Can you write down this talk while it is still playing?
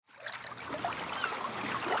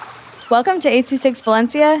Welcome to 826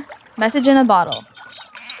 Valencia, message in a bottle.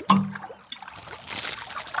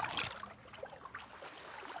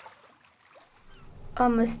 A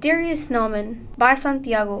Mysterious Snowman by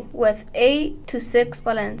Santiago with 826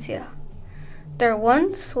 Valencia. There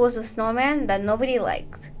once was a snowman that nobody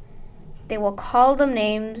liked. They will call them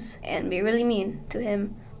names and be really mean to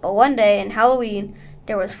him. But one day in Halloween,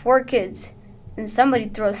 there was 4 kids, and somebody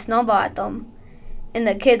threw a snowball at them, and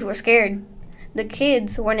the kids were scared. The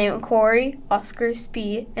kids were named Corey, Oscar,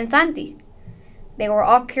 Speed, and Santi. They were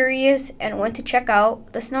all curious and went to check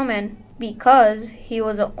out the snowman because he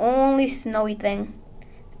was the only snowy thing.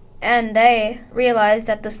 And they realized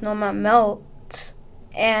that the snowman melts,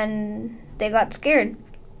 and they got scared.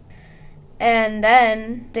 And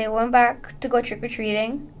then they went back to go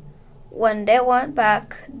trick-or-treating. When they went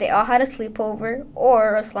back, they all had a sleepover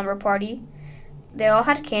or a slumber party. They all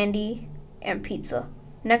had candy and pizza.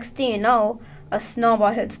 Next thing you know, a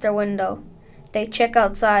snowball hits their window. They check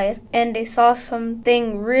outside, and they saw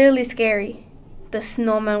something really scary. The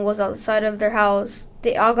snowman was outside of their house.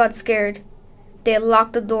 They all got scared. They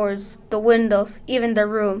locked the doors, the windows, even their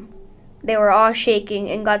room. They were all shaking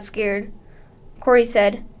and got scared. Corey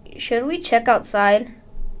said, "Should we check outside?"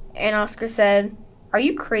 And Oscar said, "Are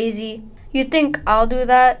you crazy? You think I'll do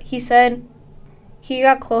that?" he said. He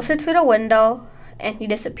got closer to the window, and he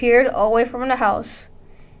disappeared away from the house.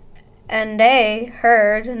 And they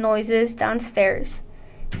heard noises downstairs.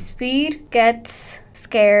 Speed gets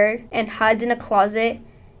scared and hides in a closet.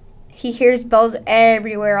 He hears bells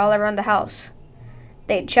everywhere all around the house.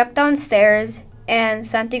 They check downstairs, and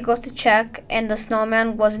Santi goes to check, and the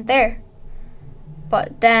snowman wasn't there.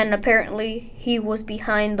 But then, apparently, he was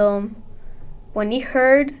behind them. When he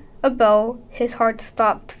heard a bell, his heart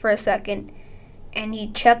stopped for a second, and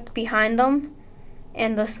he checked behind them,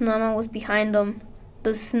 and the snowman was behind them.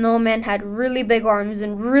 The snowman had really big arms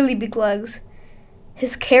and really big legs.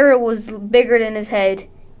 His carrot was bigger than his head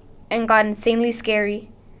and got insanely scary.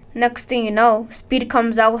 Next thing you know, Speed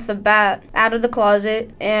comes out with a bat out of the closet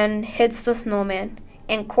and hits the snowman.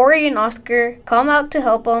 And Corey and Oscar come out to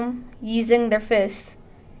help him using their fists.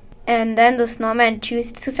 And then the snowman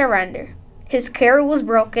chooses to surrender. His carrot was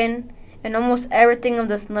broken and almost everything of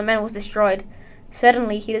the snowman was destroyed.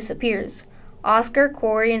 Suddenly he disappears. Oscar,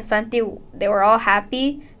 Corey, and Santi, they were all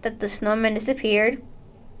happy that the snowman disappeared.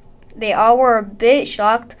 They all were a bit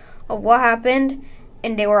shocked of what happened,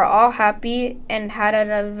 and they were all happy and had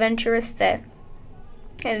an adventurous day.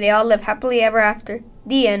 And they all lived happily ever after.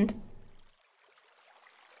 The end.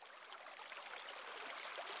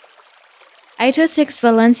 826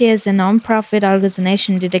 Valencia is a non-profit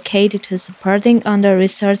organization dedicated to supporting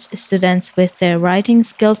under-researched students with their writing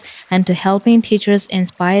skills and to helping teachers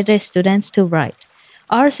inspire their students to write.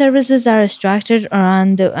 Our services are structured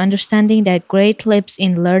around the understanding that great leaps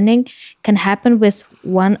in learning can happen with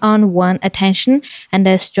one-on-one attention and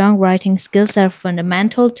that strong writing skills are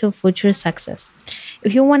fundamental to future success.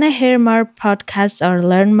 If you want to hear more podcasts or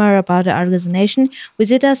learn more about the organization,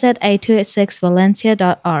 visit us at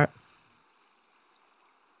 826valencia.org.